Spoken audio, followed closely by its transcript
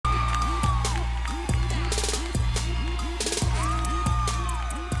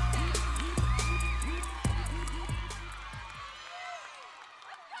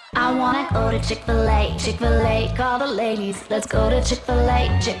I wanna go to Chick-fil-A, Chick-fil-A, call the ladies. Let's go to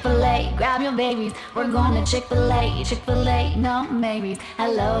Chick-fil-A, Chick-fil-A, grab your babies. We're going to Chick-fil-A, Chick-fil-A, no maybes.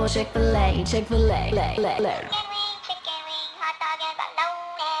 Hello, Chick-fil-A, Chick-fil-A, lay.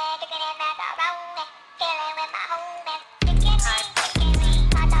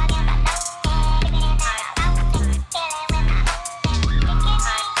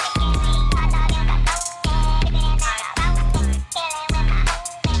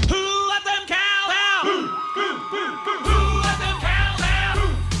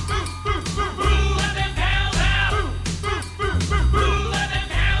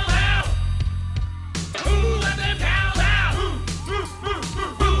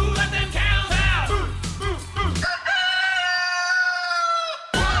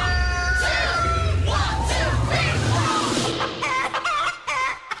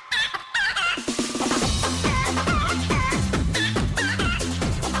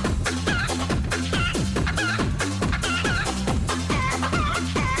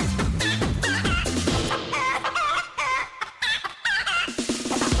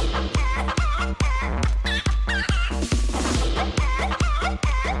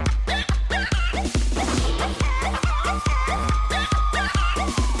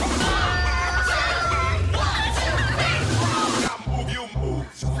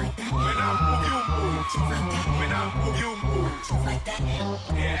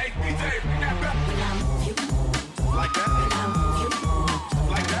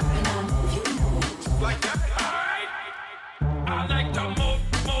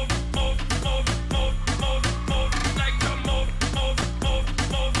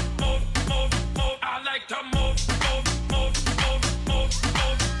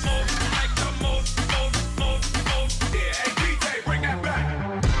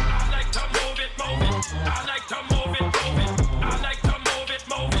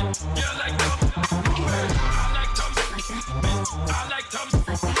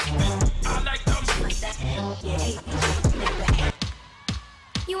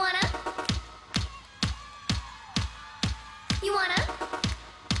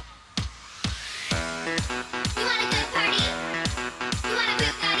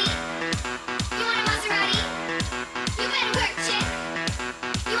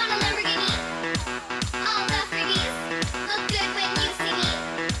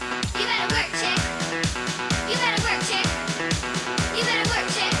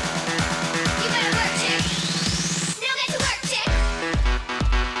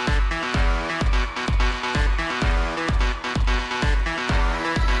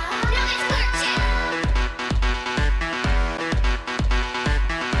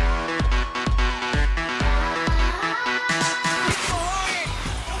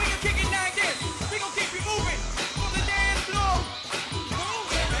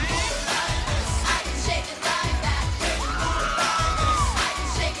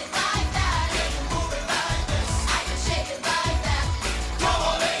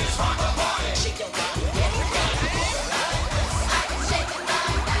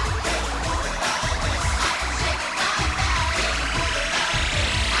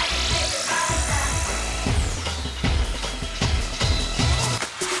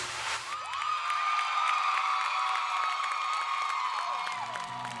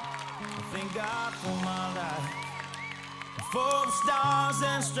 Thank God for my life, for the stars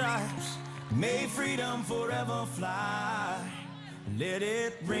and stripes, may freedom forever fly. Let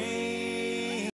it rain.